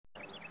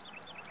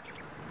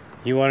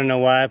You want to know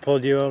why I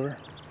pulled you over?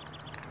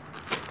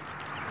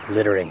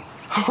 Littering.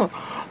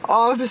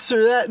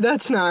 Officer,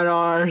 that's not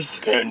ours.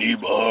 Candy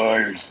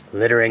bars.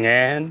 Littering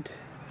and...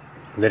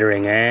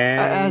 Littering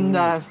and...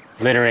 And,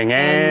 Littering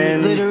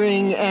and...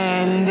 littering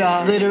and,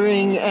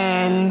 littering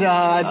and,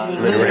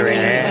 Littering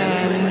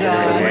and...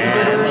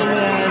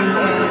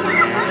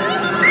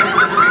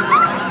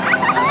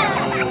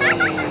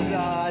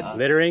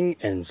 Littering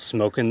and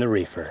smoking the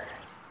reefer.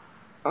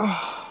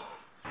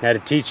 Now to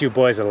teach you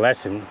boys a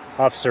lesson,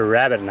 Officer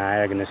Rabbit and I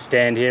are going to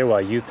stand here while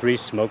you three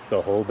smoke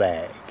the whole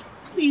bag.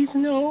 Please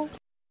no.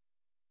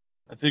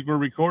 I think we're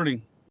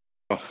recording.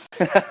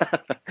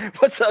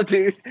 What's up,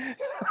 dude?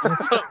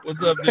 What's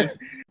up, dude?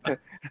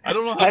 I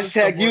don't know how this Hashtag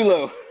stuff works.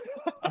 YULO.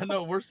 I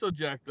know we're so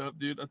jacked up,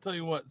 dude. I'll tell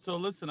you what. So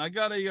listen, I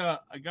got a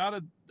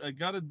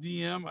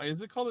DM.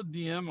 Is it called a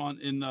DM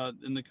in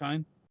the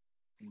kind?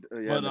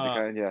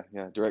 Yeah,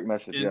 direct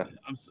message. Yeah.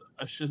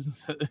 I should have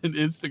said in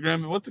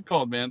Instagram. What's it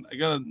called, man? I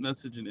got a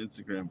message in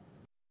Instagram.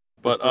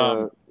 But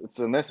it's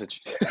a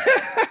message.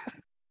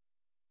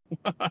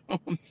 I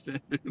don't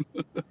understand, dude.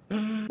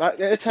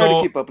 It's hard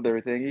to keep up with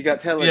everything. You got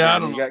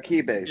Telegram, you got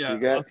Keybase, Yeah, you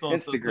got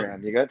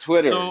Instagram, you got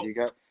Twitter, you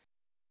got.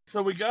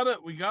 So we got a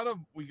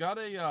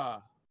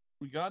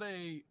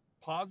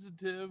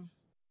positive,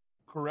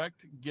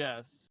 correct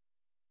guess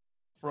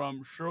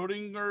from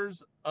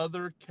Schrodinger's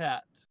other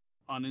cat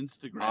on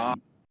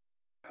Instagram.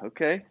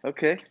 Okay.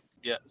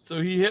 Yeah.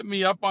 So he hit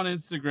me up on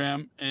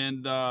Instagram,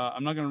 and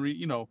I'm not gonna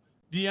read.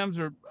 DMs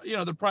are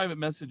they're private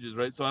messages,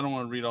 right? So I don't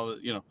want to read all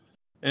the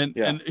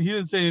And he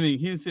didn't say anything.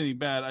 He didn't say anything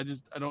bad. I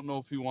don't know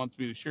if he wants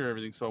me to share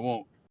everything, so I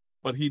won't.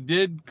 But he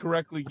did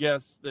correctly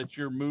guess that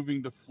you're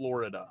moving to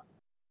Florida.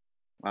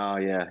 Oh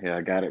yeah,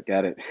 I got it.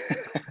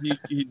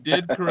 he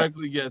did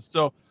correctly guess.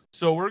 So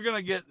we're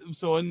gonna get.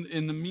 So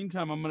in the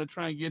meantime, I'm gonna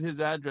try and get his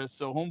address.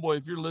 So homeboy,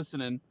 if you're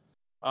listening,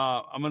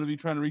 I'm gonna be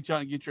trying to reach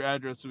out and get your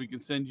address so we can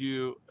send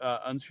you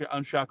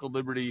Unshackled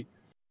Liberty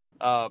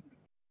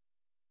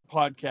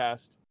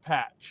podcast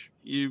patch.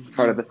 You've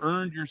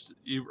earned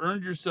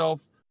yourself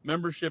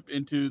membership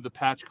into the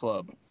Patch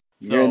Club.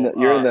 You're in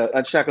the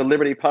Unshackled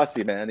Liberty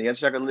posse, man. The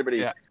Unshackled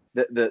Liberty,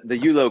 the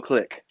YULO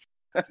clique.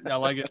 I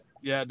like it.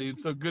 Yeah, dude.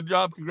 So good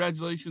job.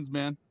 Congratulations,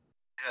 man.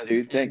 Yeah,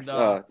 dude. Thanks.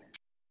 I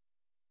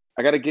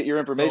got to get your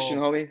information,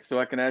 homie, so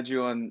I can add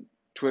you on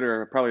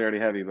Twitter. I probably already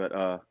have you,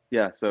 but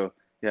So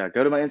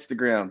go to my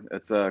Instagram.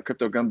 It's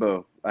Crypto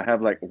Gumbo. I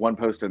have like one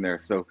post in there,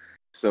 so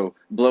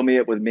blow me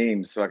up with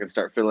memes so I can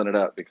start filling it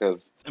up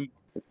because.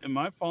 Am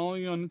I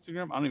following you on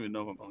Instagram? I don't even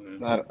know if I'm following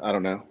you. I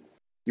don't know.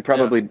 You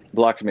probably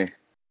blocked me.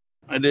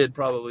 I did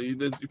probably.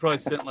 You probably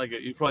sent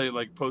you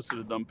probably posted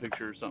a dumb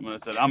picture or something. I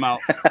said, I'm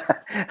out.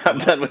 I'm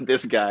done with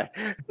this guy.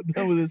 I'm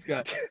done with this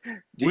guy.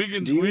 We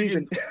can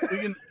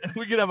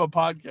have a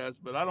podcast,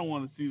 but I don't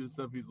want to see the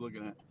stuff he's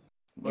looking at.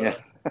 But,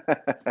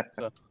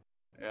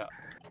 yeah.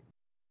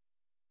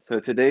 So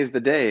today's the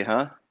day,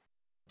 huh?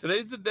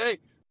 Today's the day.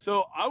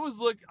 So I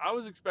was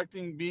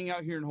expecting being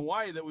out here in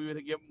Hawaii that we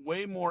would get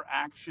way more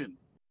action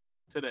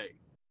today.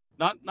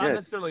 Not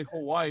necessarily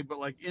Hawaii, but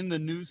like in the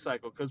news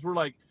cycle, because we're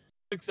like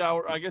 6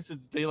 hours. I guess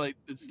it's daylight.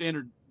 It's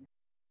standard.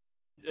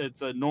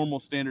 It's a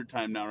normal standard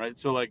time now, right?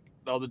 So like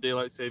all the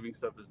daylight saving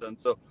stuff is done.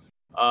 So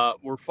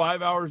we're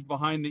 5 hours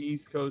behind the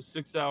East Coast,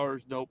 6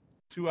 hours. Nope,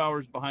 2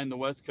 hours behind the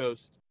West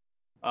Coast.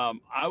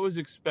 I was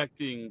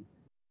expecting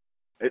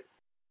a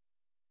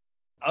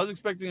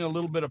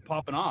little bit of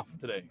popping off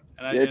today.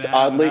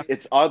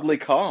 It's oddly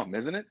calm,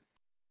 isn't it?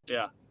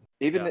 Yeah.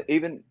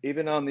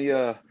 Even on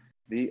the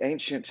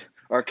ancient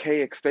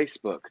archaic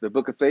Facebook, the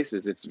Book of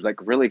Faces, it's like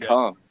really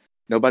calm.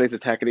 Nobody's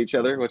attacking each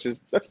other, which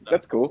is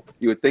that's cool.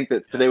 You would think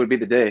that today would be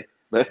the day,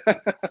 but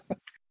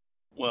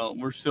well,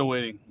 we're still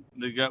waiting.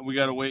 We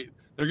got to wait.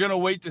 They're gonna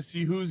wait to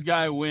see whose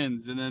guy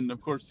wins, and then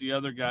of course the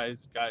other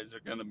guys are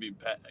gonna be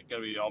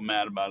all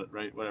mad about it,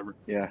 right? Whatever.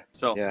 Yeah.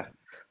 So yeah.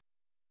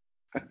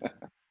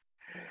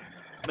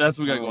 That's what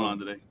we got going on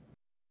today.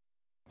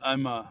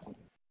 I'm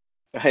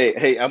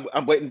Hey,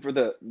 I'm waiting for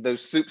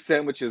those soup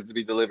sandwiches to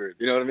be delivered.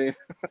 You know what I mean?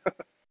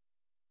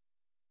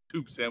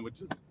 Soup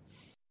sandwiches.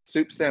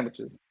 Soup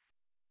sandwiches.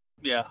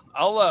 Yeah.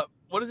 I'll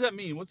what does that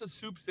mean? What's a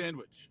soup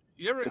sandwich?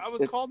 I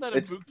was called that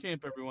in boot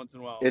camp every once in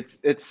a while.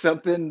 It's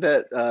something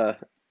that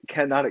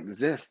cannot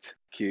exist,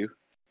 Q,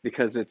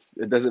 because it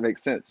doesn't make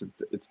sense.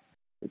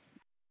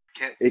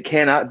 It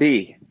cannot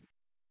be.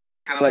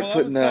 Kind of like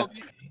putting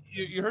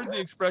you heard the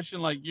expression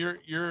like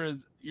you're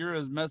as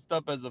messed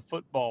up as a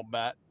football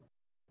bat.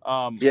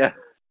 Yeah.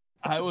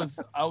 I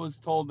was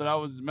told that I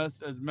was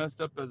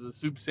messed up as a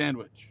soup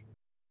sandwich.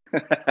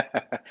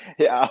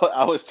 Yeah,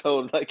 I was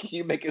told like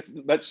you make as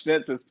much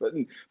sense as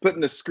putting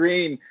a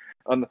screen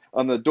on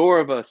the door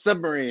of a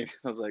submarine.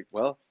 I was like,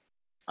 well,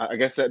 I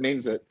guess that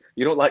means that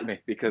you don't like me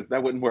because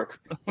that wouldn't work.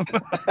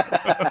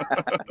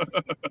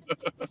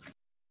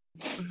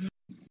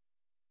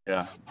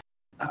 Yeah.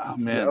 Oh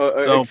man.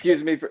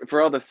 Excuse me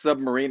for all the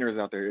submariners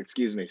out there.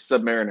 Excuse me,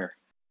 submariner.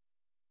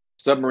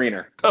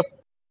 Submariner.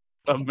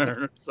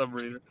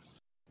 Submariner.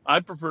 I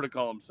prefer to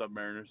call them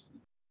submariners.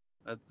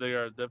 They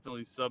are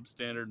definitely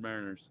substandard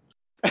mariners.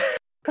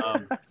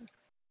 Um,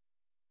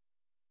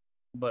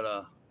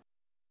 but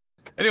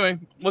anyway,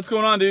 what's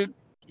going on, dude?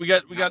 We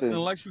got an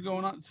election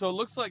going on. So it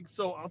looks like,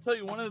 so I'll tell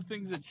you, one of the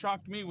things that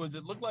shocked me was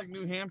it looked like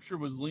New Hampshire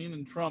was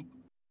leaning Trump,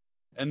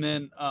 and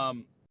then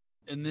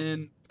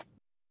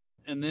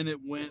it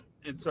went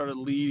and started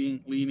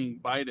leaning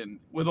Biden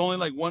with only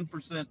like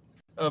 1%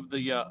 of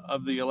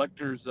the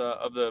electors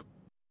of the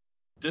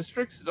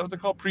districts. Is that what they're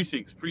called?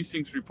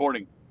 Precincts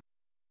reporting.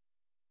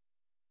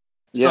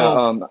 Yeah,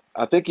 So,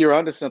 I think you're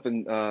onto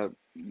something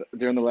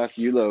during the last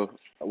ULO,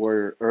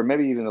 or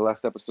maybe even the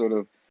last episode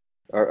of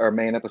our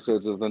main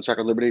episodes of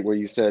Unshackled Liberty, where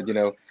you said,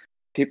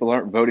 people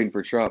aren't voting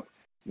for Trump;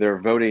 they're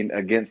voting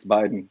against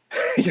Biden.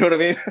 You know what I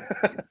mean?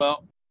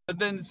 well, but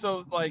then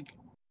so like,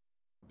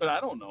 but I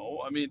don't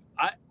know. I mean,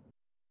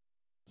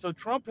 so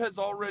Trump has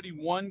already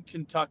won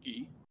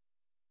Kentucky,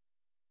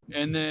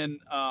 and then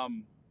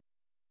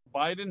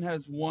Biden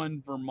has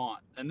won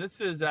Vermont, and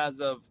this is as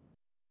of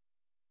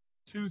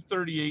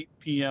 2:38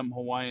 p.m.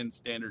 Hawaiian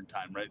Standard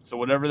Time, right? So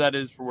whatever that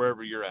is for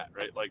wherever you're at,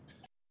 right? Like,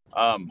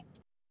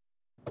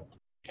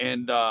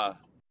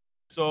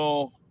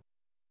 so,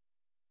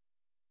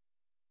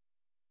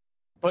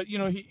 but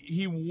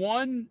he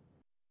won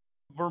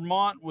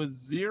Vermont with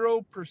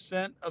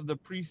 0% of the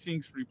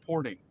precincts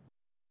reporting,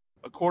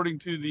 according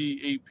to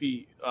the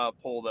AP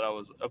poll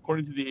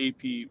according to the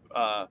AP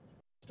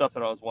stuff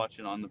that I was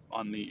watching on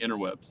the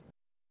interwebs.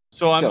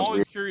 So I'm Sounds always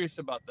weird. curious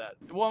about that.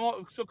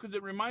 Well, because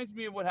it reminds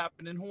me of what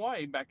happened in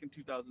Hawaii back in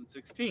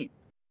 2016,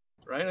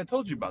 right? I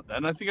told you about that,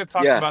 and I think I've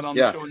talked about it on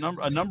the show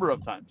a number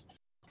of times.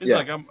 It's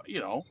like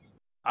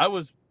I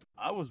was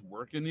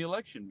working the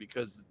election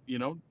because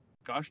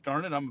gosh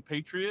darn it, I'm a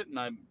patriot,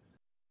 and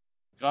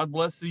God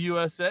bless the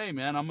USA,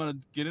 man. I'm gonna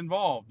get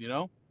involved,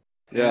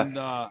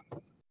 Yeah.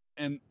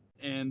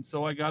 and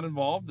so I got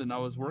involved, and I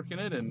was working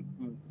it.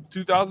 And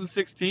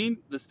 2016,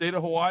 the state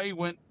of Hawaii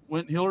went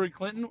Hillary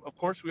Clinton. Of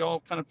course, we all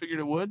kind of figured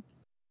it would,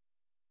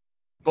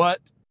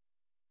 but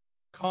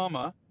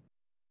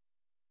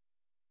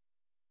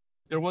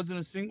there wasn't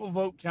a single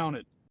vote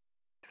counted.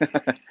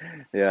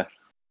 Yeah.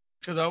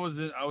 Because I was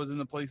in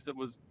the place that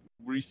was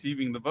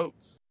receiving the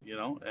votes,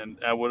 and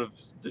I would have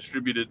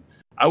distributed.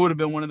 I would have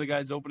been one of the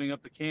guys opening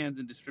up the cans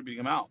and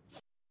distributing them out,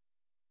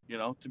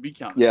 to be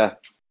counted. Yeah.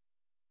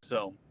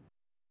 So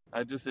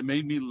it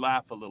made me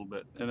laugh a little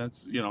bit, and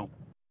that's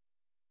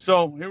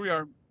So here we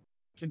are.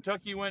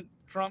 Kentucky went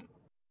Trump.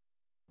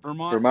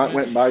 Vermont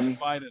went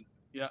Biden.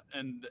 Yeah,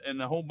 and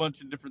a whole bunch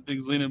of different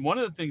things leaning. One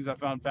of the things I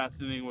found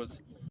fascinating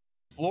was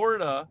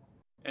Florida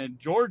and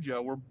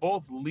Georgia were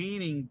both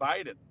leaning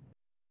Biden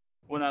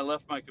when I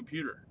left my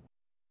computer.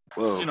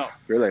 Whoa,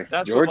 really?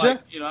 That's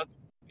Georgia?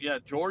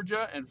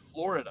 Georgia and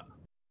Florida.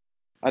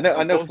 I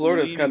know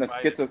Florida's kind of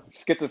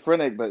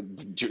schizophrenic,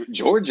 but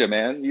Georgia,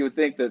 man, you would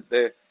think that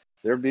there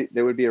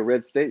would be a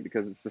red state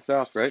because it's the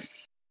South, right?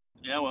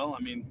 Yeah, well,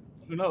 I mean,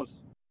 who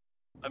knows?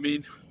 I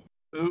mean,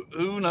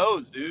 who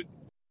knows, dude?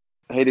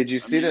 Hey, did you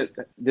see that?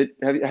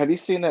 Have you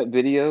seen that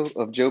video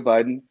of Joe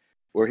Biden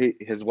where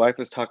his wife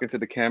is talking to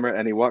the camera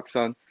and he walks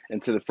on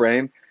into the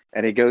frame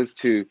and he goes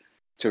to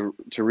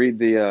read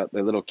the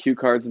little cue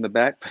cards in the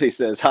back, but he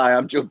says, "Hi,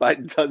 I'm Joe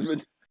Biden's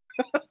husband."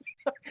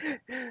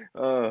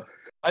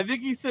 I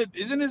think he said,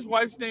 isn't his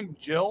wife's name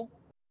Jill?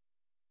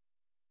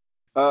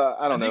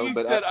 I don't know, he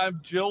but said,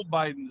 "I'm Jill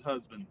Biden's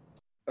husband."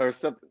 Or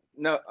something.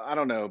 No, I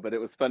don't know, but it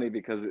was funny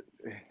because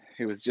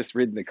he was just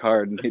reading the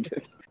card and he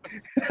did.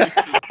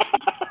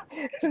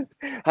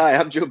 Hi,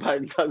 I'm Joe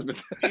Biden's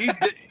husband.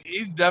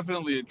 he's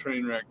definitely a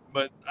train wreck,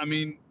 but I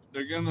mean,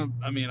 they're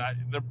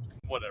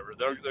whatever.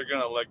 They're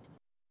gonna elect.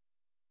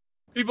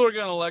 People are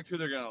gonna elect who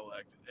they're gonna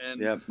elect,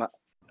 and yeah,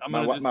 I'm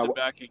gonna just sit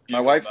back and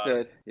my wife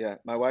said,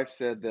 my wife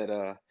said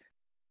that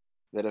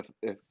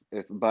if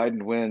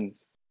Biden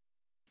wins,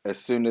 as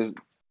soon as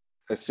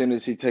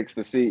he takes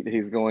the seat,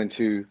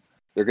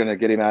 they're gonna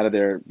get him out of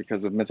there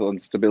because of mental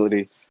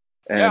instability,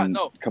 and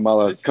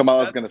Kamala's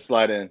gonna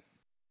slide in.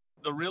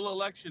 The real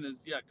election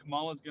is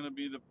Kamala's going to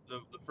be the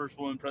first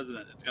woman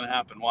president. It's going to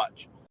happen.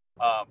 Watch.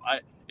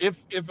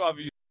 If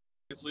obviously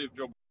if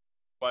Joe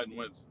Biden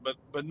wins,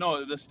 but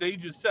no, the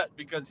stage is set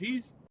because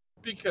he's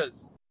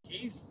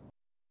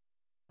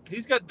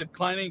got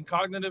declining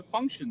cognitive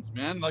functions,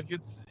 man. Like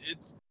it's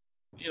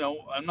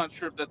I'm not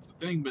sure if that's the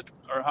thing,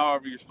 or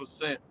however you're supposed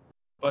to say it,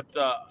 but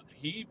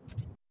he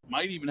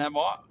might even have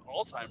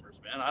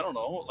Alzheimer's, man. I don't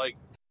know, like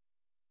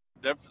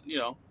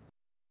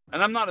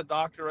And I'm not a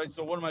doctor, right?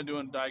 So what am I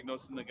doing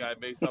diagnosing the guy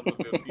based off of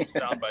a few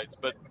sound bites?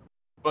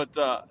 But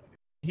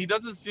he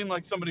doesn't seem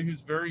like somebody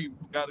who's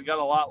got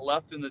a lot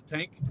left in the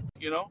tank,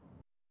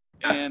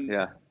 And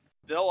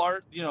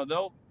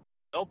they'll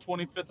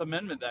 25th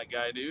Amendment that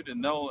guy, dude,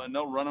 and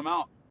they'll run him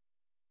out.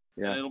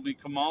 Yeah. And it'll be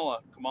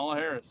Kamala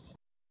Harris,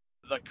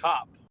 the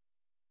cop,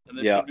 and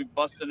they should be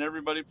busting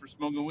everybody for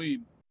smoking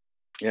weed.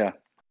 Yeah.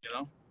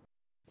 A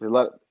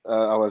lot.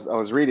 I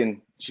was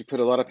reading. She put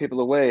a lot of people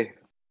away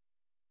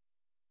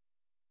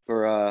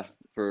for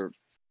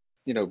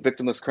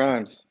victimless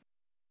crimes.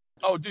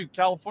 Oh, dude,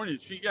 California.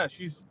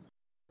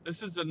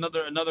 This is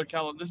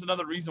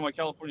another reason why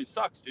California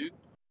sucks, dude.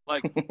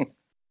 like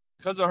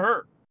because of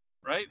her,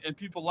 right? And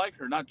people like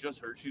her, not just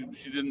her. She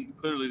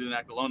clearly didn't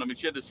act alone. I mean,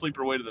 she had to sleep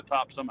her way to the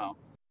top somehow.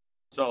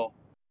 So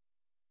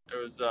there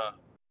was,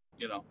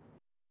 you know,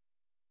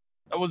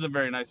 that wasn't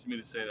very nice of me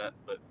to say that,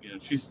 but you know,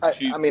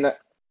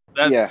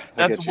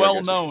 that's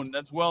well known.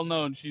 That's well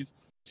known. She's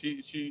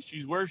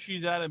where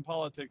she's at in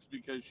politics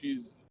because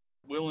she's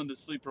willing to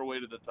sleep her way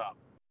to the top.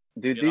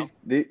 Dude,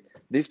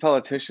 these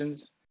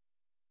politicians,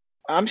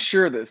 I'm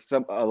sure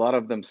that a lot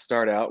of them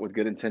start out with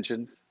good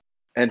intentions,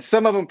 and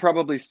some of them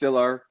probably still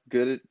are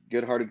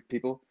good-hearted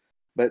people.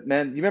 But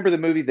man, you remember the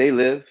movie They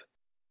Live?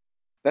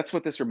 That's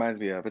what this reminds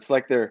me of. It's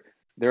like they're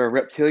a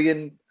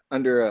reptilian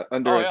under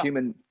a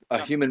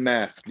human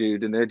mask,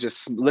 dude, and they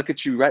just look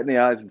at you right in the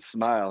eyes and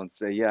smile and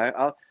say,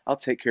 "Yeah, I'll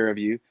take care of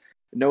you,"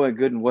 knowing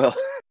good and well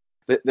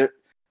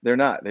they're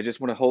not. They just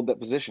want to hold that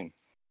position.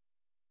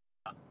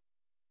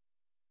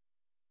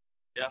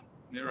 Yeah,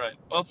 you're right.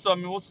 Well, so I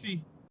mean, we'll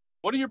see.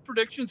 What are your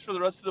predictions for the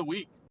rest of the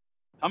week?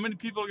 How many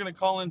people are going to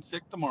call in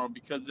sick tomorrow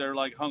because they're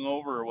like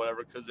hungover or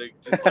whatever? Because they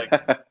just like,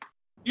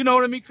 you know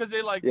what I mean? Because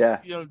they like,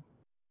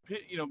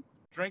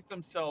 drink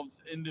themselves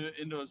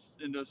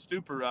into a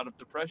stupor out of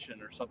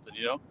depression or something.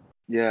 You know?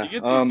 Yeah. You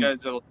get these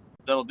guys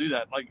that'll do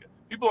that. Like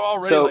people are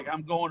already like,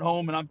 I'm going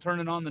home and I'm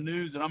turning on the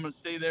news and I'm going to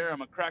stay there. I'm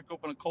going to crack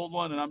open a cold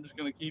one and I'm just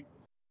going to keep.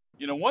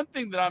 You know, one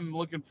thing that I'm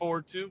looking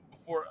forward to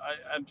before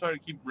I'm sorry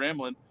to keep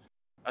rambling.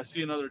 I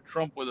see another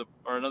Trump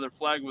another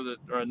flag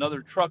or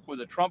another truck with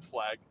a Trump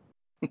flag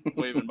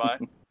waving by.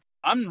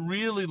 I'm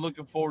really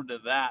looking forward to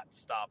that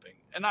stopping.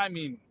 And I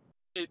mean,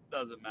 it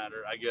doesn't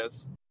matter, I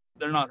guess.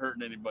 They're not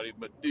hurting anybody,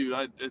 but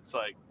dude, it's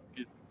like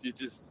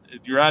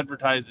you're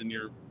advertising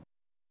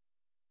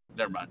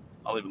never mind.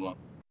 I'll leave it alone.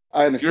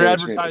 I understand. You're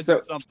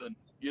advertising something,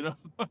 you know?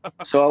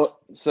 So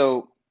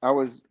I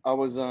was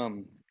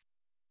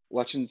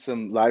watching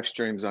some live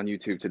streams on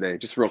YouTube today,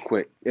 just real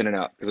quick, in and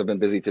out, because I've been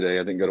busy today.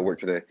 I didn't go to work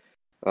today.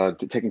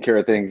 Taking care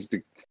of things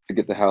to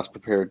get the house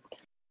prepared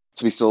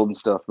to be sold and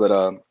stuff.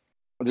 But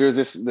there's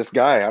this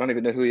guy, I don't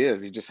even know who he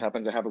is. He just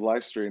happened to have a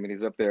live stream and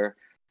he's up there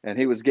and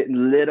he was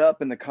getting lit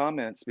up in the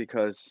comments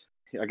because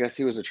I guess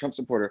he was a Trump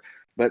supporter.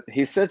 But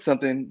he said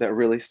something that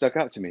really stuck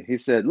out to me. He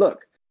said,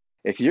 look,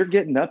 if you're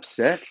getting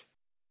upset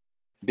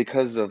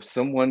because of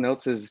someone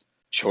else's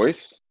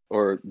choice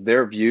or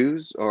their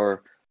views,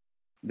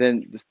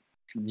 then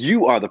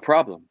you are the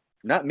problem,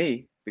 not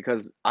me,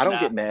 because I don't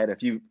get mad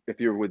if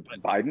you're with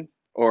Biden.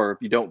 Or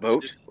if you don't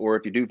vote, or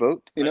if you do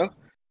vote, you know?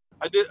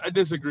 I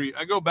disagree.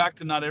 I go back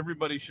to not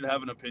everybody should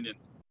have an opinion.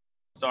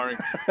 Sorry.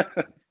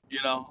 You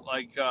know,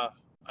 like,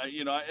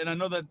 and I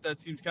know that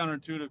seems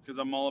counterintuitive because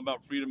I'm all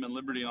about freedom and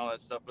liberty and all that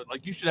stuff, but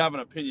like you should have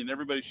an opinion.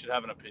 Everybody should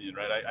have an opinion,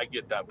 right? I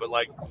get that. But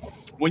like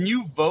when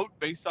you vote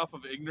based off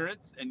of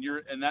ignorance and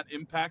that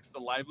impacts the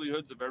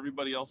livelihoods of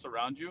everybody else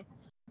around you,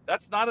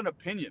 that's not an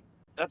opinion.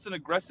 That's an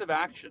aggressive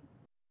action,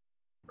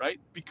 right?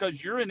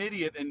 Because you're an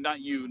idiot and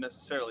not you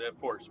necessarily, of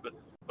course, but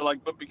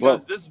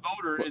because this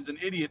voter is an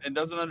idiot and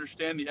doesn't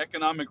understand the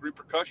economic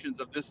repercussions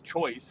of this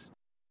choice,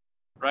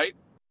 right?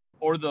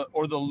 Or the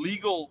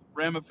legal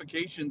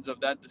ramifications of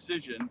that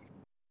decision,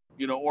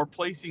 you know, or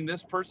placing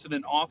this person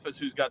in office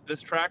who's got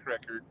this track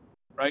record,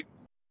 right?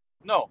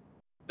 No,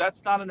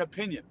 that's not an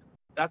opinion.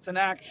 That's an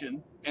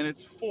action, and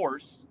it's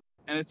force,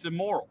 and it's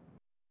immoral.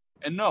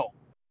 And no,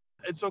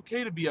 it's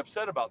okay to be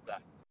upset about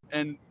that.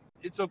 And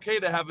it's okay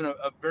to have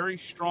a very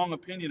strong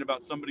opinion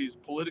about somebody's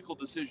political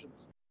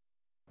decisions.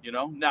 You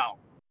know, now,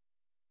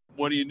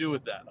 what do you do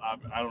with that?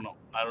 I don't know.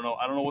 I don't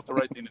know what the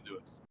right thing to do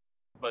is.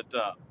 But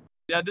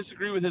I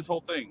disagree with his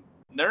whole thing.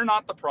 They're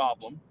not the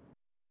problem.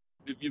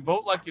 If you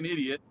vote like an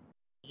idiot,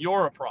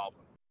 you're a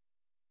problem,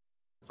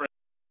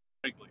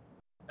 frankly.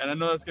 And I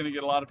know that's going to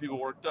get a lot of people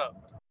worked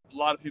up. A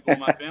lot of people in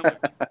my family.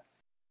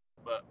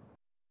 But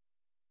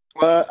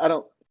well, I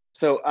don't.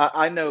 So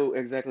I know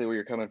exactly where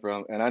you're coming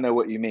from, and I know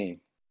what you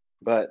mean.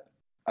 But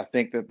I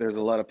think that there's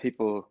a lot of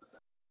people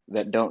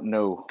that don't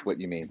know what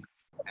you mean.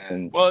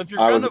 And well, if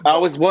you're I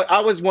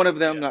was one of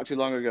them not too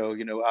long ago.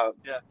 You know,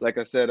 like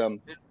I said,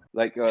 if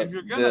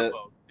you're gonna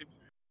vote,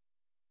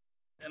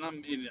 and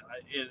I'm in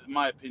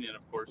my opinion,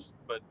 of course,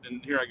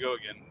 and here I go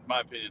again,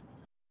 my opinion.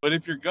 But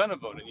if you're gonna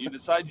vote and you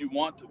decide you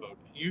want to vote,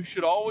 you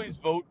should always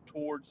vote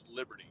towards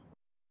liberty.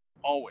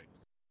 Always.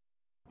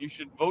 You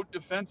should vote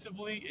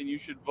defensively, and you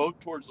should vote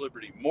towards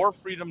liberty. More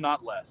freedom,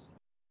 not less.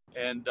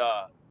 And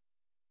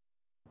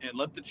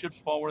let the chips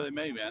fall where they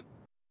may, man.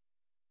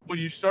 When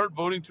you start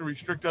voting to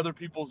restrict other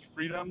people's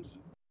freedoms,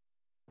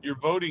 you're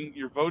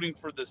voting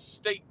for the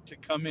state to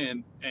come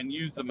in and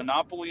use the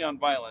monopoly on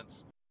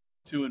violence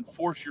to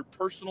enforce your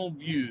personal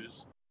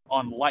views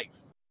on life.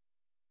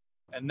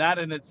 And that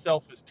in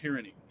itself is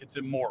tyranny. It's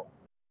immoral.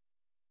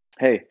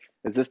 Hey,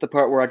 is this the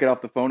part where I get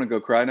off the phone and go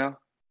cry now?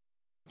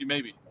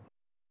 Maybe.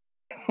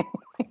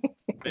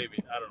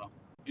 Maybe. I don't know.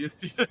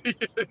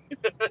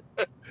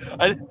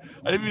 I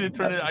didn't mean to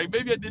turn it.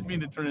 Maybe I did mean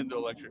to turn it into a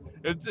lecture.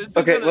 This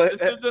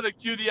isn't a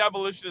Cue the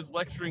Abolitionist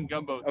lecturing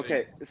Gumbo thing.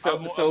 Okay,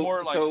 I'm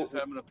more like just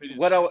having an opinion.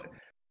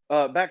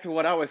 Back to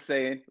what I was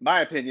saying,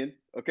 my opinion.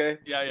 Okay.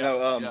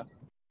 Yeah.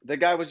 The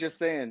guy was just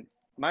saying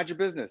mind your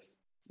business.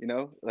 You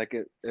know, like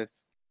if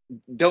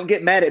don't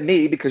get mad at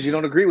me because you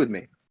don't agree with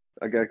me.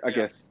 I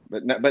guess,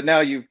 but now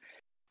you've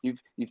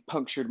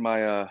punctured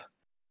my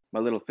my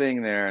little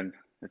thing there, and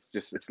it's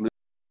loose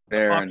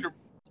there.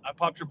 I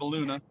popped your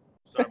balloon, huh?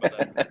 Sorry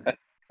about that.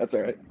 That's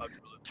all right.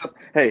 So,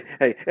 hey,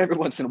 every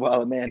once in a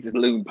while a man's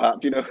balloon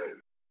popped, you know.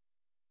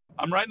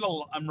 I'm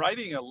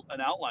writing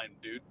an outline,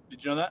 dude.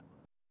 Did you know that?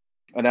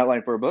 An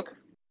outline for a book?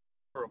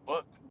 For a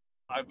book.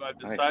 I've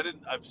decided.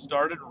 Nice. I've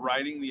started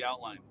writing the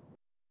outline,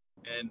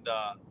 and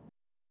I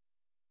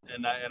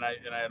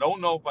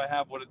don't know if I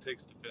have what it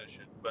takes to finish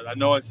it, but I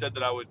know I said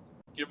that I would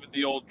give it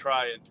the old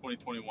try in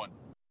 2021.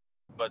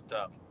 But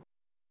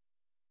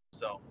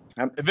so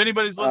if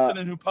anybody's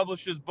listening who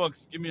publishes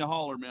books, give me a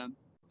holler, man,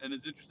 and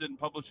is interested in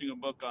publishing a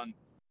book on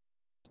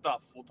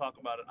stuff, we'll talk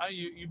about it.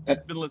 You've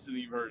been listening,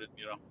 you've heard it,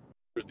 you know.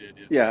 Heard the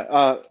idea.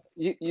 Yeah.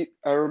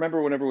 I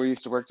remember whenever we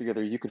used to work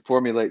together, you could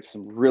formulate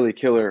some really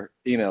killer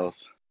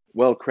emails,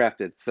 well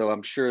crafted. So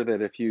I'm sure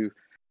that if you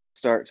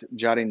start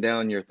jotting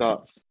down your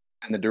thoughts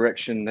and the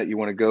direction that you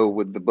want to go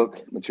with the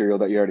book material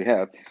that you already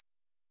have,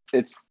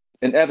 it's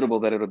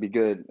inevitable that it'll be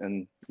good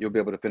and you'll be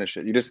able to finish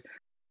it.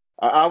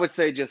 I would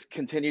say just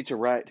continue to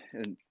write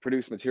and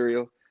produce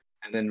material,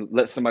 and then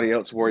let somebody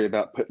else worry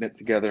about putting it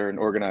together and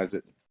organize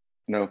it.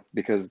 You know,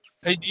 because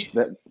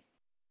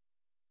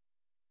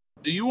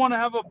do you want to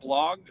have a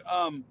blog,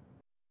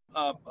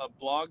 a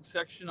blog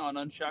section on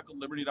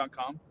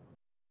unshackledliberty.com?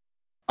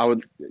 I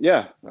would,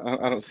 yeah.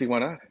 I don't see why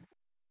not.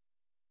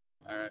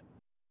 All right.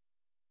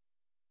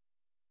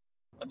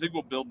 I think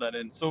we'll build that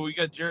in. So we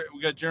got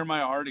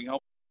Jeremiah Harding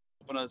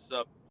helping us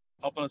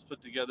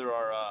put together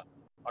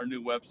our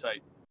new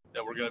website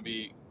that we're going to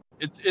be.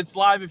 It's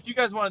live. If you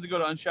guys wanted to go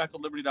to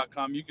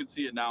unshackledliberty.com, you can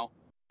see it now.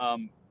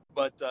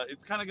 But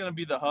it's kind of going to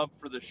be the hub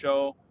for the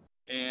show,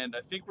 and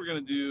I think we're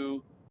going to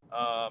do.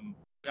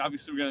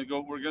 Obviously, we're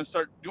going to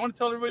start. Do you want to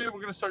tell everybody we're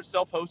going to start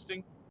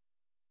self-hosting?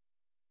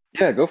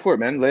 Yeah, go for it,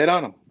 man. Lay it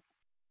on them.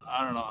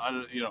 I don't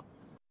know.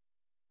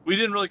 We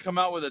didn't really come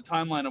out with a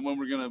timeline on when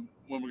we're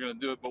gonna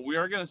do it, but we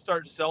are gonna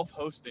start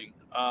self-hosting.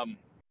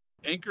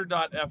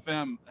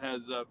 Anchor.fm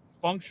has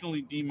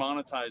functionally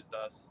demonetized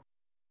us,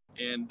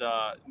 and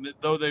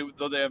though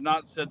they have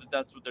not said that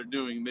that's what they're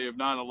doing, they have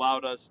not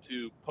allowed us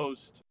to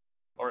post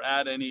or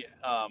add any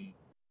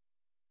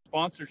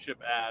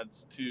sponsorship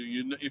ads to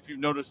you. If you've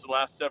noticed, the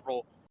last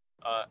several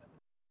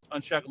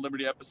Unshackled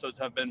Liberty episodes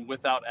have been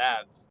without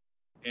ads.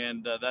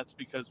 And that's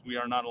because we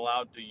are not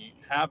allowed to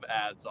have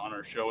ads on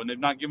our show, and they've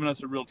not given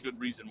us a real good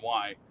reason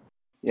why.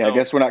 Yeah, so, I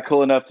guess we're not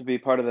cool enough to be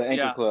part of the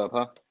Anchor Club,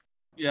 huh?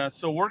 Yeah,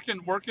 so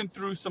working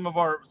through some of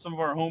our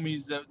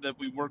homies that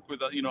we work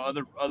with,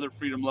 other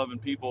freedom loving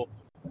people,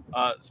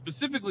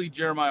 specifically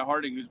Jeremiah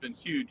Harding, who's been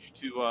huge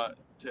to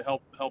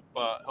help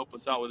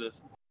us out with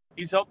this.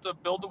 He's helped to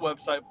build the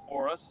website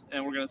for us,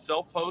 and we're going to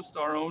self-host do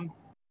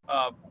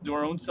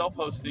our own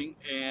self-hosting,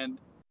 and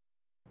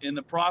in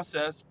the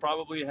process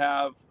probably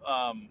have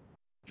a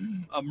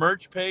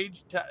merch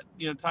page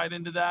tied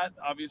into that,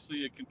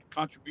 obviously a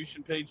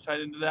contribution page tied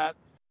into that,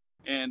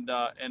 and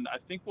I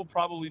think we'll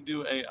probably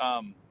do a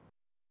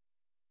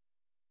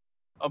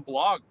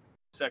blog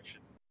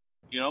section,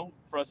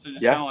 for us to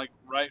just kind of like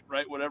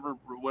write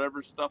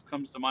whatever stuff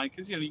comes to mind,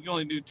 because you can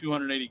only do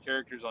 280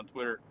 characters on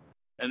Twitter,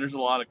 and there's a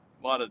lot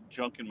of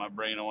junk in my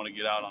brain I want to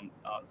get out on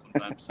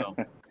sometimes. So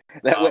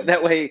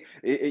that way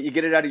you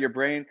get it out of your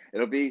brain.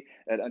 It'll be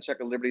at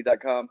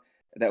unshackledliberty.com.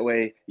 That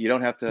way you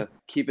don't have to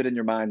keep it in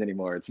your mind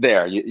anymore. It's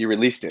there. You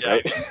released it,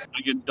 right?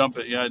 I can dump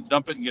it. Yeah,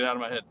 dump it and get it out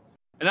of my head.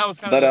 And that was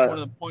kind of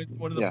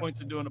one of the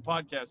points of doing a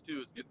podcast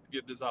too, is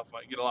get this off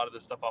get a lot of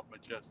this stuff off my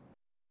chest.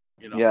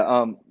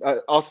 Yeah.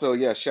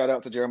 Also, shout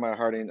out to Jeremiah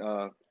Harding.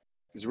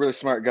 He's a really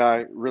smart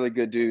guy, really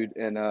good dude,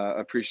 and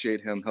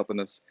appreciate him helping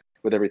us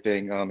with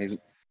everything.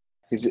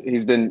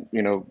 He's been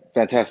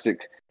fantastic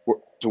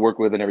to work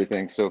with and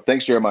everything. So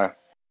thanks, Jeremiah.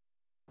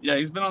 Yeah,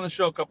 he's been on the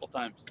show a couple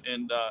times,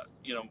 and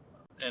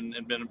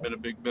and been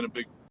a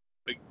big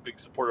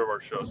supporter of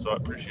our show. So I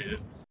appreciate it.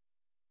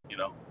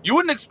 You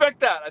wouldn't expect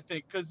that, I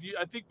think, because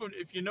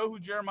if you know who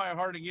Jeremiah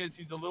Harding is,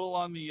 he's a little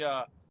on the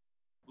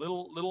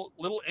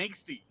little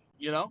angsty,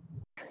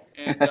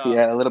 And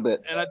yeah, a little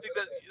bit. And I think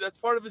that's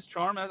part of his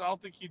charm. I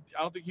don't think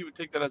he would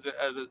take that as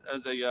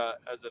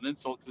an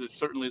insult, because it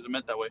certainly isn't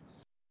meant that way.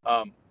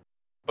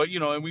 But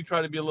and we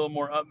try to be a little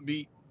more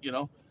upbeat,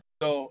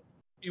 So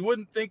you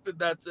wouldn't think that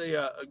that's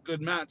a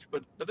good match,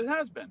 but it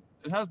has been.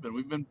 It has been.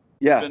 We've been.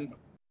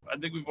 I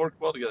think we've worked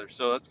well together,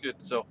 so that's good.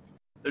 So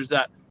there's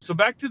that. So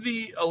back to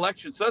the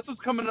election. So that's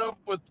what's coming up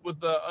with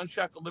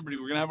Unshackled Liberty.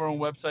 We're gonna have our own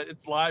website.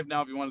 It's live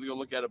now if you wanted to go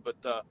look at it, but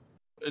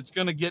it's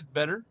gonna get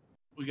better.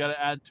 We got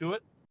to add to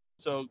it.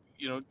 So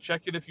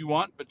check it if you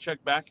want, but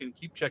check back and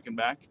keep checking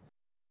back.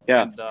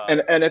 Yeah,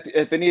 and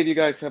if any of you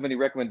guys have any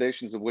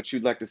recommendations of what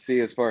you'd like to see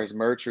as far as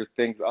merch or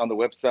things on the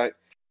website,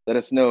 let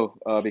us know,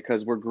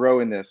 because we're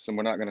growing this and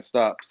we're not going to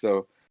stop.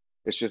 So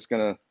it's just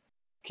going to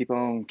keep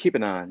on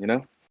keeping on,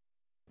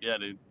 Yeah,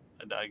 dude,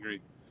 I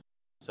agree.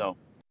 So,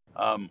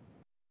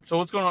 so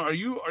what's going on? Are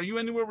you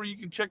anywhere where you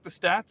can check the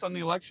stats on the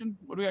election?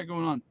 What do we got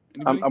going on?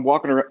 Anybody? I'm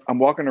walking around. I'm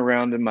walking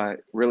around in my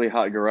really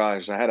hot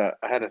garage. I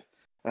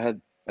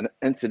had an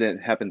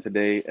incident happen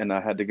today, and I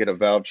had to get a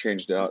valve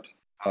changed out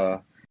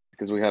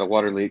because we had a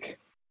water leak.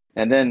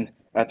 And then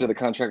after the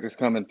contractors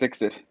come and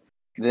fix it,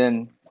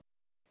 then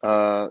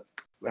I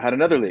had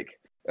another leak,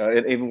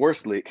 an even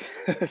worse leak.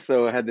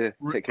 So I had to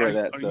take care of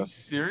that. Are So you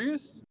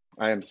serious?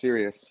 I am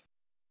serious.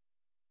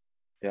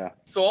 Yeah.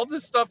 So all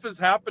this stuff is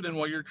happening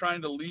while you're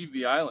trying to leave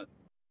the island.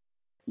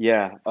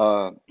 Yeah.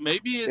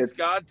 Maybe it's It's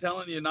God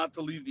telling you not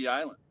to leave the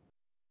island.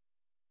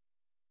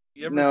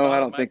 You ever no, I thought it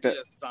don't think might be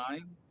that.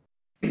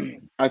 a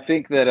sign? I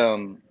think that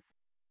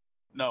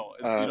No,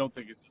 you uh don't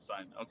think it's a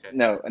sign. Okay.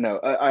 no.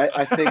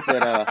 I think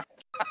that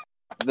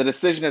the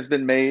decision has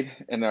been made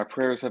and our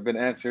prayers have been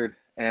answered,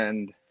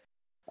 and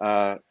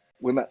uh,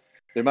 we might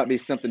there might be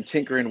something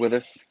tinkering with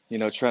us,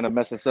 trying to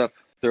mess us up,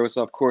 throw us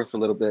off course a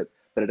little bit,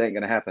 but it ain't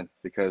gonna happen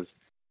because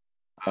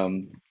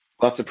um,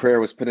 lots of prayer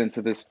was put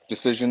into this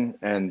decision,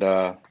 and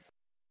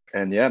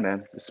yeah,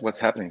 man, this is what's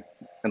happening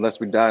unless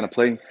we die in a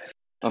plane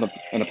on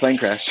a plane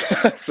crash.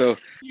 So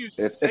You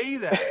if say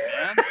that,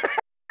 man.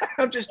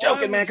 I'm just Why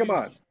joking, would man. Come you?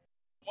 on.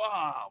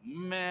 Wow,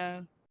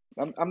 man.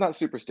 I'm not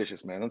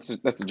superstitious, man.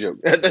 That's a joke.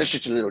 That's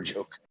just a little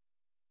joke.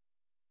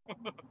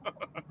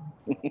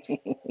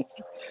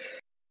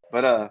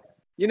 But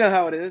you know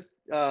how it is.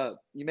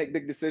 You make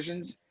big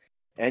decisions,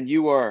 and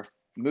you are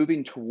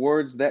moving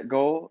towards that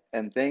goal,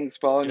 and things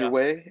fall in your Yeah.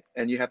 way,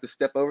 and you have to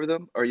step over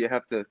them, or you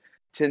have to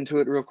tend to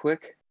it real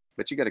quick.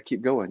 But you got to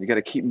keep going. You got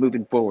to keep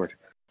moving forward.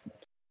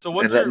 So And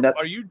what's that, your? that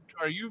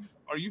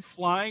Are you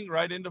flying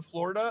right into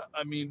Florida?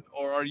 I mean,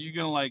 or are you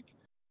gonna like?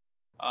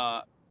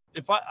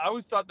 If I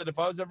always thought that if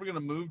I was ever gonna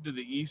move to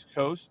the East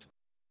Coast,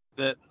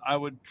 that I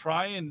would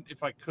try and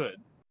if I could.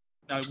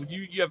 Now with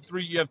you have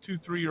two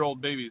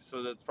 3-year-old babies,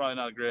 so that's probably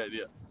not a great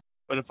idea.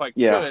 But if I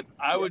yeah. could,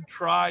 I would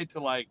try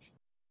to like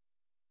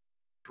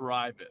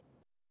drive it,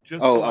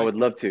 just Oh, so I I would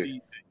could love to. see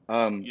things.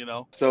 Um, You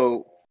know?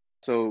 so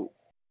so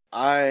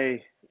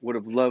I would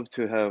have loved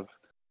to have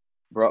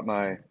brought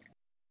my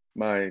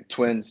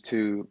twins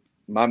to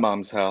my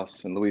mom's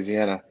house in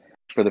Louisiana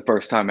for the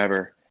first time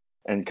ever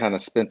and kind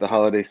of spent the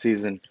holiday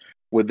season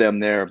with them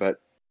there.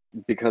 But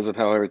because of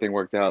how everything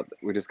worked out,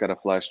 we just got to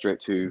fly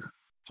straight to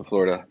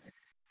Florida.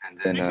 And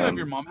then, Speaking of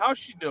your mom, how's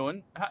she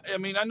doing? I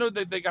mean, I know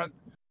that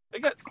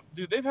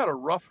dude, they've had a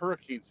rough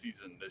hurricane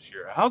season this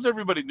year. How's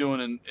everybody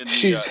doing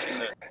she's,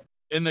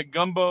 in the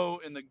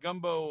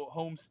gumbo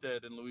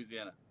homestead in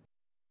Louisiana?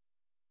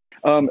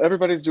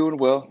 everybody's doing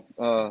well.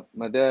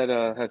 My dad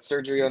had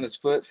surgery on his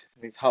foot.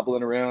 He's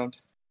hobbling around,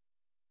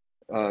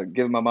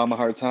 giving my mom a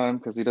hard time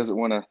because he doesn't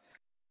want to.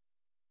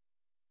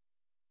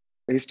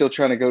 He's still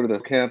trying to go to the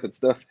camp and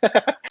stuff.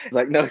 It's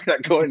like, no, you're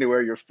not going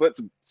anywhere. Your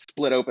foot's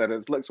split open.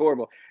 It looks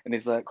horrible. And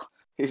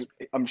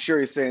I'm sure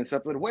he's saying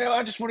something. Well,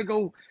 I just want to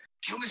go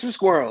kill me some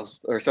squirrels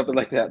or something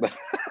like that.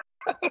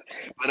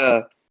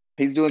 But,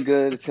 he's doing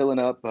good. It's healing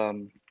up.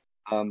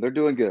 They're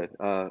doing good.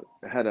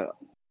 Had a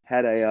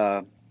had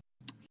a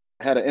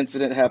had an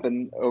incident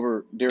happen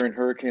over during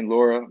Hurricane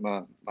Laura.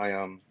 My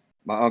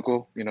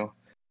uncle,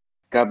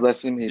 God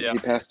bless him. He Yeah.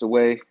 passed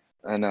away,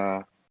 and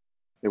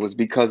it was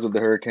because of the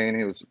hurricane.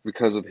 It was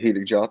because of heat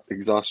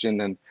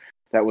exhaustion, and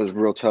that was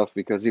real tough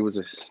because he was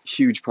a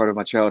huge part of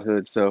my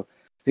childhood. So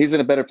he's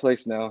in a better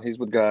place now. He's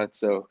with God.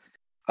 So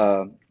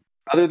um,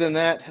 other than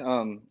that,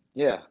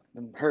 yeah,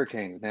 them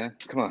hurricanes, man.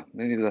 Come on,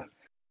 they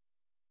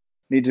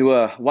need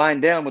to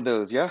wind down with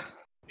those. Yeah.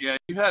 Yeah,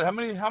 you had how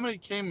many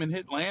came and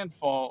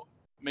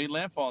made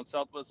landfall in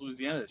Southwest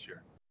Louisiana this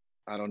year?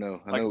 I don't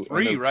know. Like I know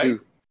three, right?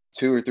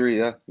 two or three.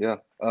 Yeah, yeah.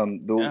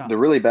 Yeah. The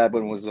really bad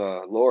one was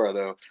Laura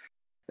though.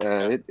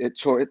 Yeah. It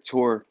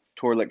tore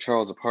Lake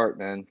Charles apart,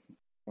 man.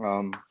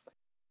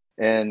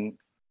 And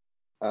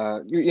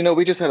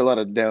we just had a lot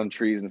of down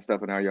trees and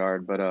stuff in our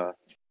yard, but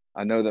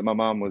I know that my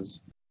mom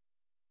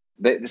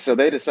they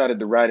decided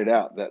to ride it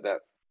out, that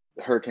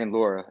Hurricane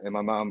Laura. And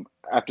my mom,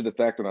 after the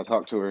fact, when I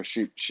talked to her,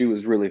 she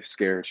was really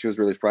scared. She was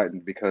really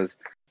frightened because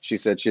she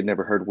said she had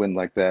never heard wind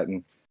like that,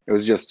 and it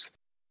was just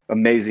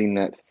amazing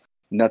that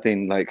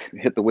nothing like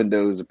hit the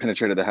windows or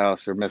penetrated the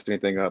house or messed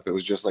anything up. It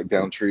was just like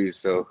down trees,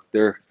 so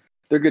they're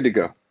good to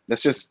go.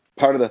 That's just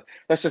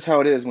that's just how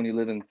it is when you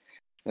live in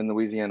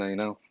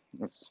Louisiana.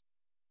 It's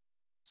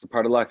a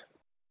part of life.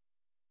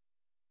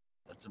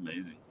 That's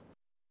amazing.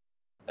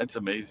 That's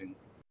amazing.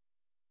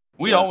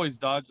 We Yeah. always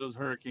dodge those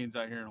hurricanes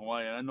out here in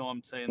Hawaii. And I know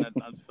I'm saying that.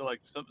 I feel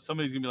like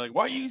somebody's gonna be like,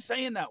 "Why are you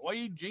saying that? Why are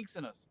you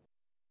jinxing us?"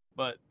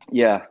 But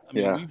Yeah, I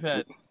mean,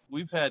 yeah,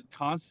 we've had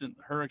constant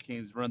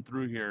hurricanes run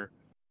through here,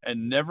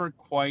 and never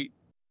quite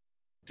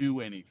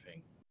do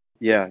anything.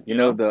 yeah. You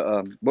know?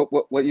 The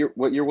what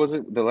year was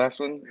it? The last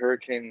one,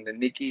 Hurricane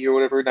Nikki or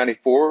whatever,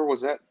 94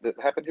 was that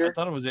happened here? I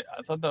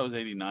thought that was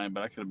 89,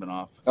 but I could have been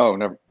off. Oh,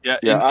 never. Yeah,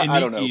 Yeah, in I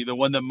don't know. Nikki, the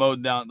one that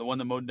mowed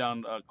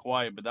down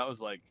Kauai, but that was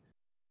like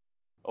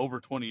over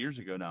 20 years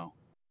ago now.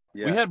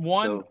 Yeah. We had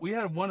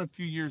So a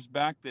few years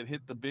back that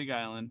hit the Big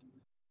Island,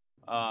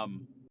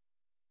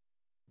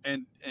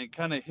 and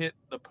kind of hit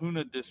the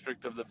Puna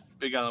district of the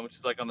Big Island, which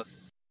is like on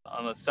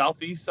the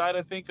southeast side,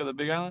 I think, of the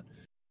Big Island.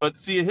 But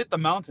see, it hit the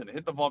mountain, it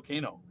hit the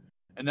volcano,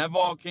 and that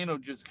volcano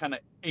just kind of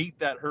ate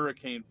that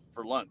hurricane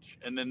for lunch,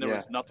 and then there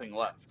was nothing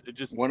left. It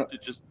just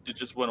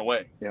went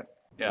away. Yeah.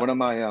 Yeah. One of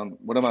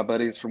my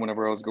buddies from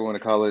whenever I was going to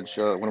college,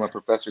 one of my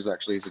professors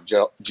actually, he's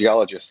a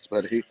geologist,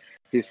 but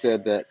he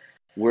said that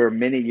we're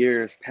many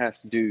years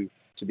past due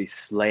to be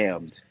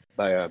slammed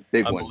by a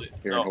big one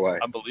here in Hawaii.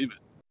 I believe it.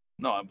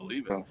 No, I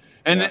believe it. Oh,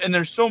 And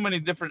there's so many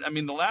different. I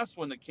mean, the last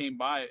one that came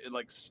by, it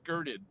like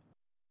skirted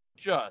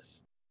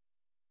just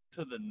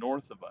to the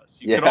north of us.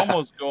 You could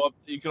almost go up.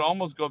 You could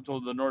almost go up to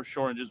the North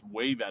Shore and just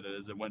wave at it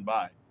as it went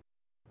by.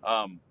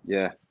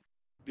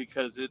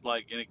 Because it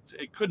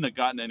couldn't have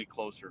gotten any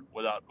closer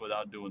without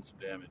doing some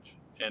damage,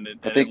 and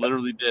it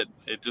literally did.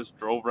 It just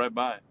drove right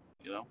by.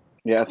 You know.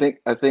 Yeah, I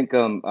think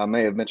I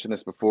may have mentioned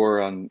this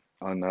before on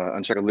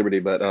Unshackled Liberty,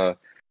 but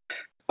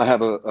I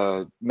have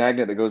a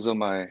magnet that goes on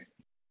my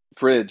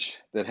fridge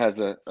that has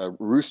a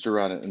rooster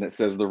on it, and it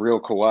says "The Real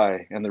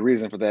Kauai." And the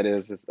reason for that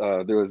is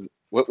there was,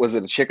 what was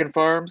it, chicken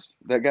farms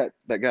that got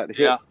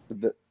hit?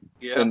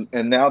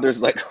 And now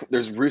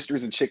there's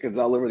roosters and chickens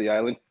all over the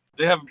island.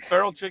 They have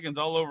feral chickens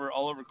all over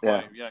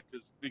Kauai.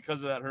 Because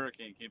of that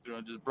hurricane came through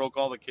and just broke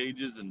all the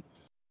cages and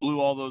blew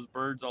all those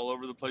birds all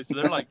over the place. So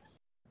they're like,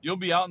 you'll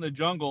be out in the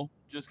jungle,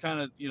 just kind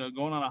of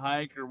going on a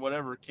hike or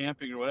whatever,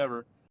 camping or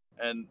whatever,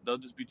 and they'll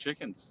just be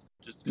chickens,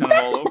 just kind of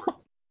all over.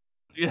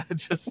 Yeah,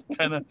 just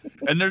kind of.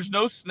 And there's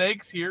no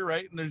snakes here,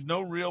 right? And there's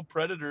no real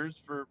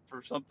predators for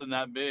something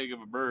that big of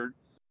a bird.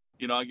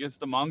 I guess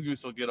the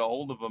mongoose will get a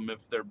hold of them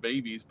if they're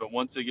babies, but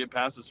once they get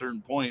past a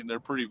certain point, they're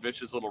pretty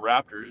vicious little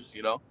raptors,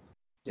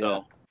 So,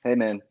 yeah. Hey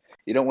man,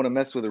 you don't want to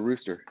mess with a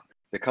rooster.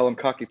 They call them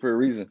cocky for a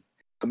reason.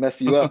 They'll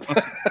mess you up.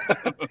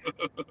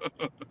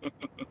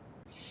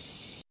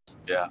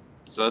 Yeah.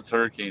 So that's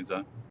hurricanes,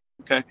 huh?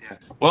 Okay. Yeah.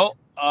 Well,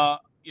 I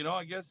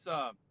guess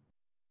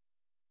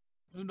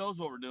who knows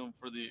what we're doing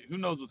who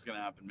knows what's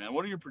gonna happen, man?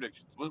 What are your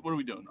predictions? What are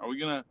we doing? Are we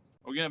gonna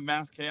have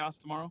mass chaos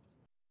tomorrow?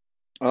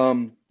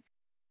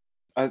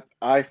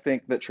 I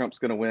think that Trump's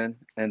gonna win,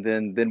 and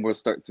then we'll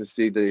start to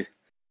see the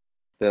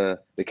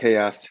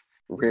chaos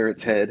rear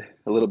its head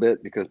a little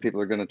bit, because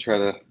people are going to try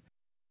to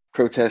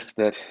protest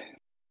that,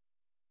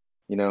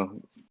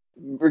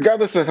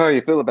 regardless of how you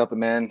feel about the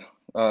man,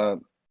 a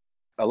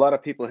lot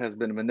of people has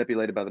been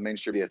manipulated by the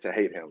mainstream media to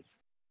hate him.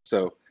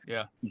 So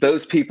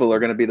those people are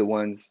going to be the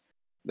ones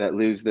that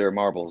lose their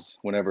marbles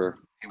whenever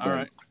he wins. All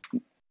right.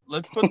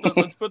 Let's put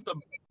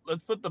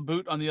the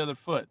boot on the other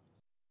foot.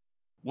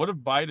 What if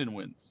Biden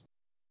wins?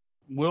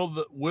 Will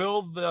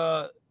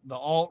the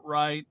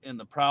alt-right and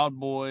the Proud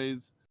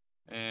Boys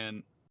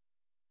and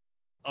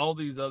all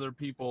these other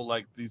people,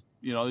 like these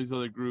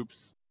other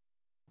groups,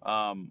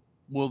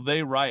 will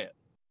they riot?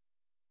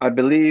 I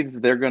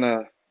believe they're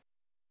going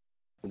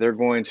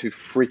to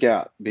freak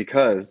out,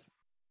 because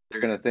they're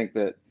going to think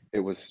that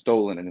it was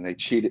stolen and they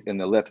cheated and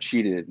the left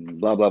cheated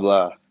and blah, blah,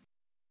 blah.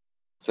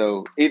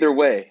 So either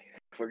way,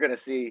 we're going to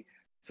see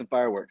some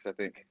fireworks, I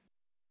think.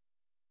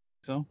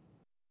 So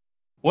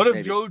what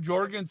if Joe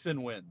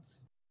Jorgensen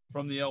wins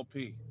from the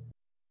LP?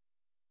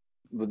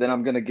 But then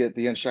I'm going to get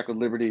the Unshackled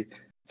Liberty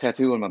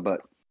tattoo on my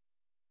butt.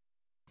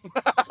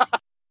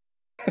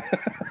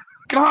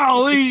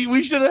 Golly,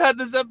 we should have had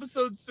this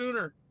episode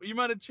sooner. You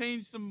might have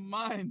changed some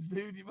minds,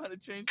 dude. You might have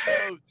changed some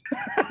votes.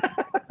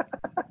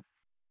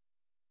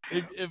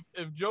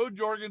 if Joe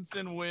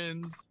Jorgensen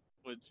wins,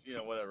 which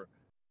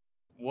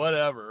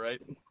whatever,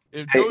 right?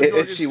 If Joe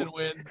Jorgensen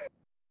wins,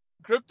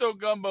 Crypto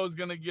Gumbo is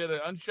gonna get an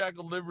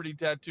Unshackled Liberty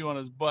tattoo on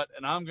his butt,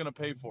 and I'm gonna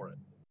pay for it.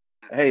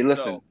 Hey,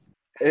 listen,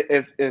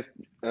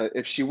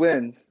 if she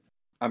wins,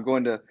 I'm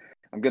gonna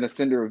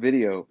send her a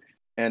video,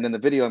 and in the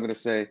video I'm gonna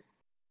say,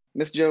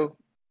 Miss Joe,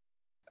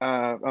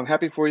 I'm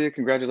happy for you,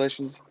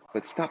 congratulations,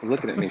 but stop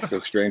looking at me so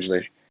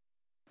strangely.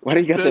 Why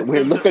do you got that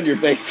weird look on your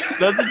face?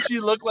 Doesn't she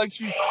look like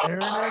she's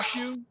staring at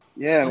you?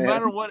 Yeah, no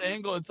matter what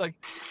angle, it's like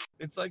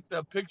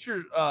the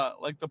picture,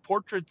 like the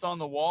portraits on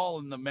the wall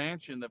in the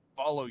mansion that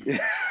follow you.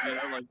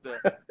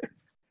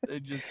 They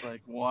just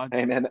like watch.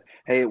 Hey man,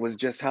 it was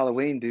just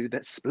Halloween, dude.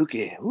 That's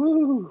spooky.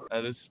 Woo!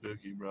 That is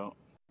spooky, bro.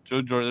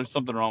 There's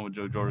something wrong with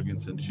Joe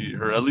Jorgensen.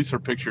 At least her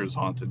picture is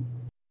haunted.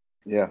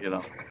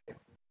 Yeah.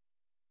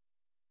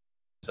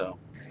 So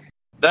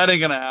that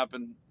ain't gonna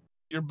happen.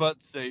 Your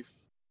butt's safe.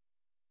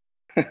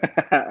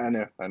 I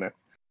know.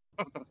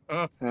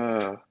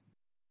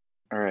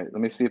 All right,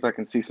 let me see if I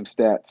can see some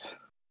stats.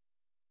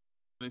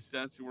 Any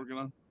stats you working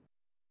on?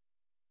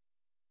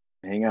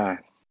 Hang on.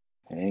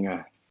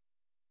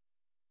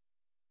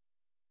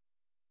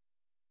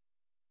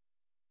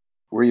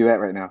 Where are you at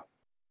right now?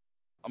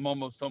 I'm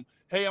almost home.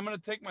 Hey, I'm gonna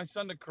take my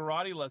son to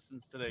karate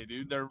lessons today,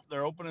 dude.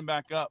 They're opening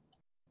back up.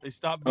 They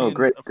stopped being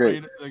great.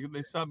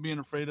 They stopped being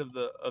afraid of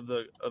the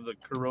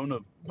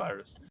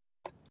coronavirus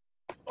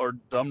or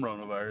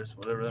dumbronavirus,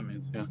 whatever that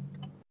means. Yeah.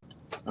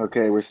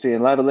 Okay, we're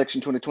seeing live election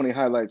 2020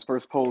 highlights.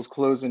 First polls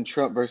closing.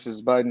 Trump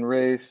versus Biden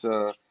race.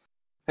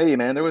 Hey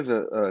man, there was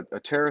a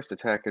terrorist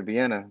attack in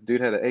Vienna.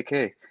 Dude had an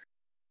AK,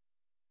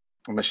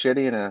 a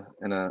machete, and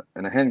a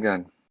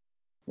handgun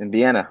in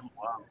Vienna.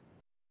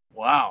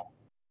 Wow.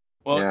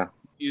 Well, yeah.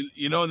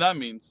 You know what that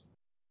means?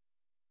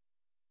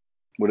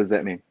 What does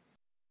that mean?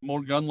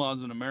 More gun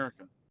laws in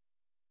America.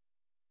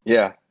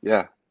 Yeah.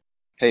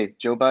 Hey,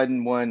 Joe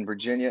Biden won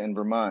Virginia and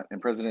Vermont,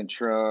 and President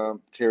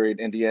Trump carried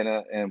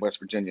Indiana and West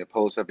Virginia.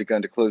 Polls have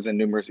begun to close in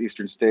numerous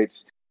eastern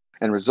states,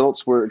 and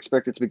results were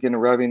expected to begin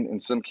arriving in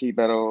some key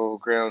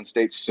battleground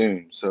states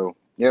soon. So,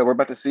 yeah, we're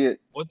about to see it.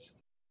 What's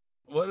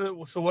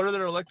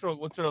their electoral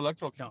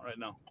count right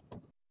now?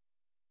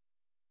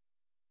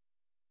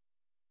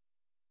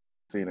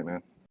 Seeing it,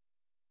 man.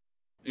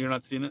 You're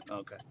not seeing it?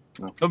 Okay.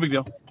 No big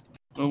deal.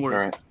 No worries.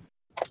 All right.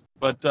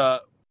 But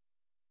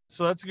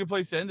so that's a good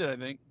place to end it, I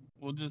think.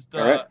 We'll just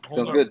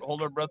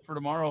hold our breath for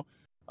tomorrow.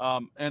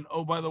 And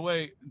oh, by the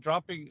way,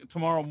 dropping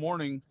tomorrow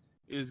morning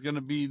is going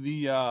to be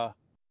the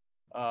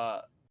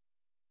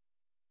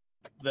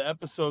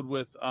episode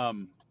with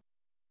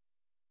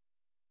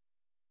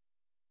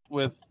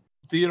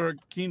Theodore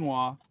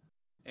Quinoa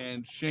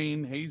and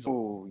Shane Hazel.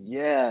 Oh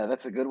yeah,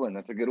 that's a good one.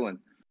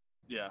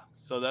 Yeah,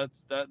 so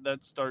that's going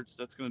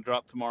to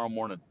drop tomorrow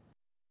morning.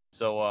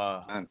 So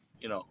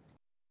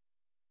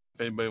if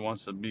anybody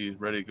wants to be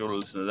ready to go to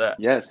listen to that.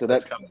 Yeah, so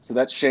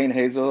that's Shane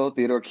Hazel,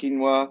 Theodore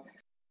Quinoa,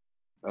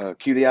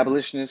 Q the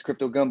Abolitionist,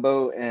 Crypto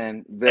Gumbo,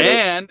 and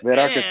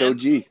Veracruz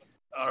OG.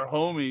 Our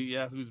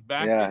homie, who's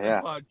back in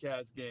the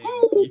podcast game.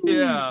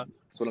 Yeah.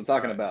 That's what I'm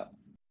talking about.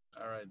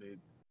 All right, dude.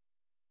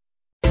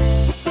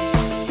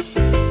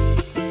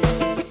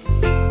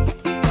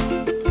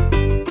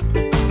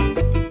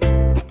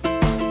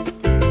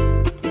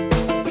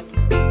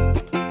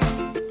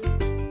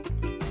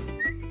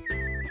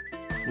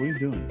 What are you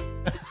doing?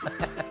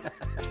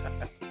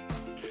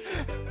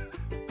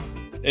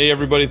 Hey,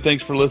 everybody.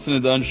 Thanks for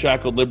listening to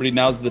Unshackled Liberty.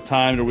 Now's the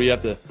time where we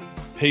have to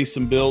pay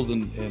some bills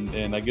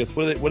and I guess,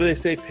 what do they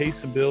say? Pay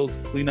some bills,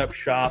 clean up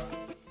shop.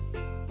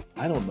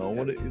 I don't know.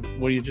 What it is,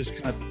 where you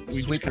just kind of...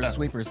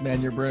 Sweepers,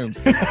 man your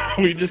brooms.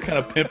 We just kind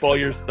of pimp all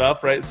your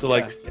stuff, right? So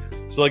like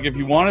if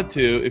you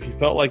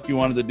felt like you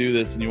wanted to do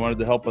this and you wanted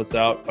to help us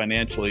out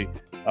financially,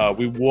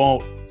 we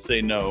won't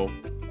say no.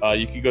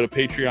 You can go to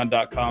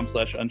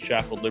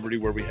patreon.com/unshackledliberty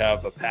where we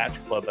have a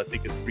patch club. I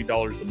think it's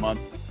 $3 a month,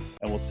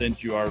 and we'll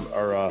send you our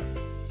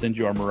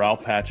morale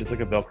patch. It's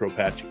like a Velcro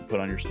patch you can put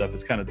on your stuff.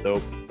 It's kind of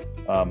dope.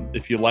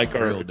 If you like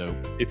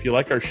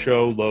our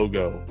show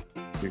logo,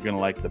 you're gonna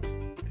like the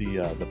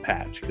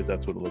patch because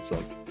that's what it looks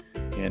like.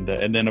 And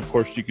then of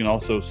course you can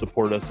also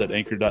support us at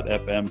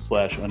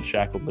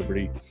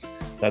anchor.fm/unshackledliberty.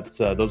 That's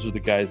those are the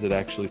guys that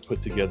actually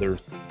put together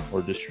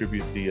or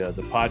distribute the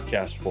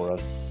podcast for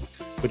us.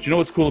 But you know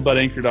what's cool about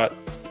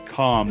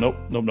anchor.com? Nope,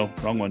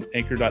 wrong one.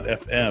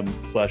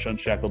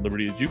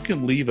 Anchor.fm/unshackledliberty is you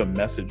can leave a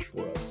message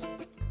for us.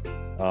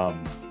 I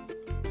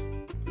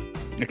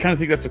kind of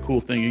think that's a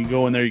cool thing. You can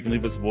go in there, you can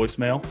leave us a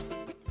voicemail.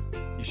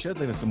 You should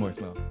leave us a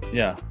voicemail.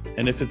 Yeah,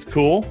 and if it's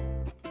cool,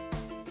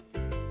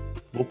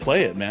 we'll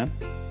play it, man.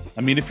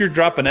 I mean, if you're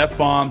dropping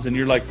F-bombs and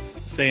you're like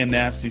saying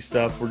nasty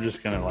stuff, we're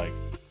just kind of like,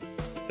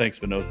 thanks,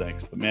 but no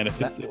thanks. But man,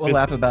 we'll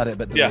laugh about it,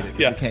 but delete it,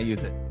 we can't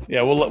use it.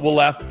 Yeah, we'll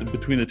laugh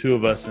between the two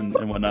of us and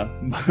whatnot.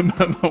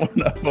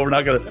 But we're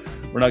not gonna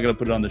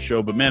put it on the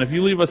show. But man, if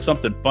you leave us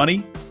something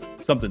funny,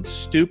 something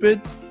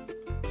stupid,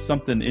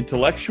 something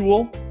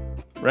intellectual,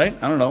 right?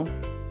 I don't know.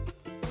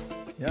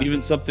 Yeah.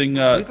 Even something.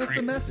 Leave us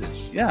a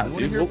message. Yeah, we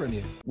want to hear from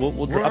you. We'll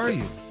Where drop are it.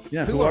 you?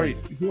 Yeah, who are you?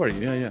 Who are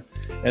you? Yeah.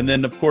 And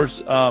then of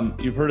course,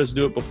 you've heard us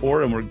do it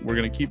before, and we're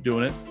gonna keep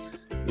doing it.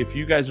 If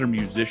you guys are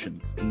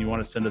musicians and you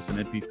want to send us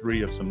an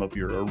MP3 of some of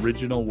your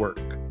original work,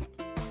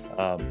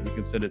 you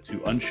can send it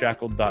to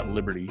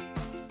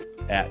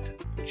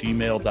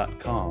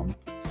unshackled.liberty@gmail.com.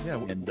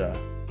 Yeah. And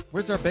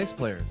where's our bass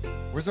players?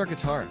 Where's our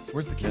guitarists?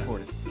 Where's the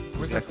keyboardists?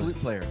 Where's our flute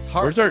players?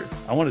 Harps?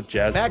 I want a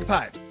jazz.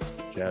 Bagpipes.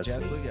 Jazz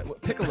flute. Yeah.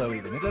 Piccolo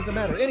even. It doesn't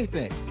matter.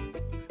 Anything.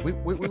 We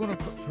want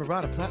to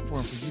provide a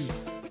platform for you,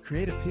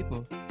 creative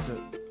people,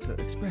 to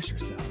express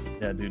yourself.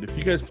 Yeah, dude. If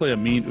you guys play a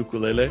mean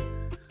ukulele,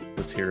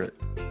 let's hear it.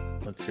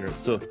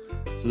 So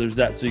there's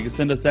that. So you can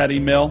send us that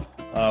email.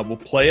 We'll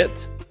play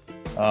it.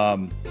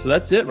 So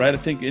that's it, right? I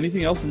think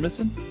anything else we're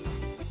missing?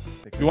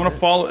 If you want to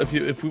follow,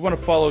 if we want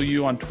to follow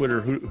you on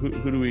Twitter,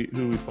 who do we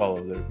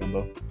follow there,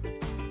 Gumbo?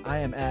 I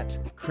am at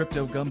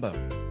Crypto Gumbo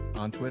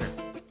on Twitter.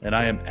 And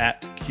I am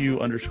at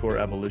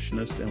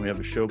Q_abolitionist, and we have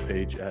a show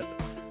page at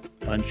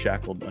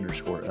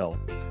unshackled_L.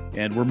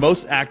 And we're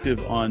most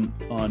active on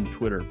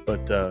Twitter,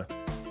 but I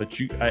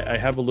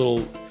have a little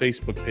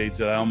Facebook page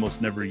that I almost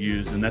never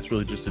use, and that's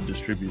really just to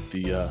distribute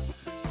the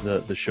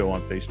show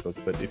on Facebook.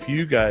 But if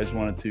you guys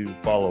wanted to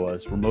follow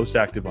us, we're most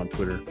active on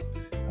Twitter,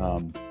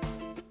 and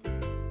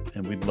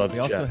we'd love to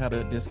chat. We also have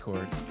a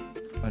Discord,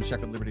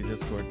 Unshackled Liberty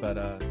Discord, but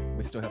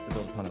we still have to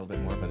build upon it a little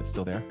bit more, but it's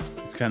still there.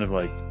 It's kind of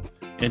like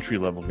entry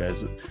level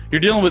guys. You're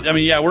dealing with, I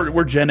mean, yeah,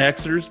 we're Gen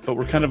Xers, but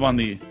we're kind of on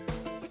like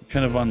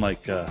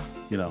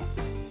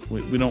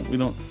we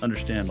don't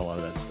understand a lot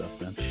of that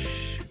stuff, man.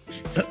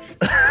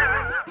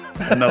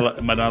 Am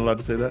I not allowed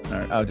to say that? All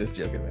right. I'm just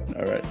joking, man.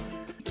 All right.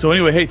 So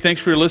anyway, hey, thanks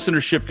for your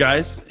listenership,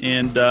 guys,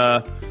 and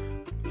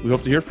we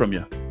hope to hear from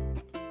you.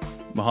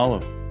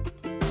 Mahalo.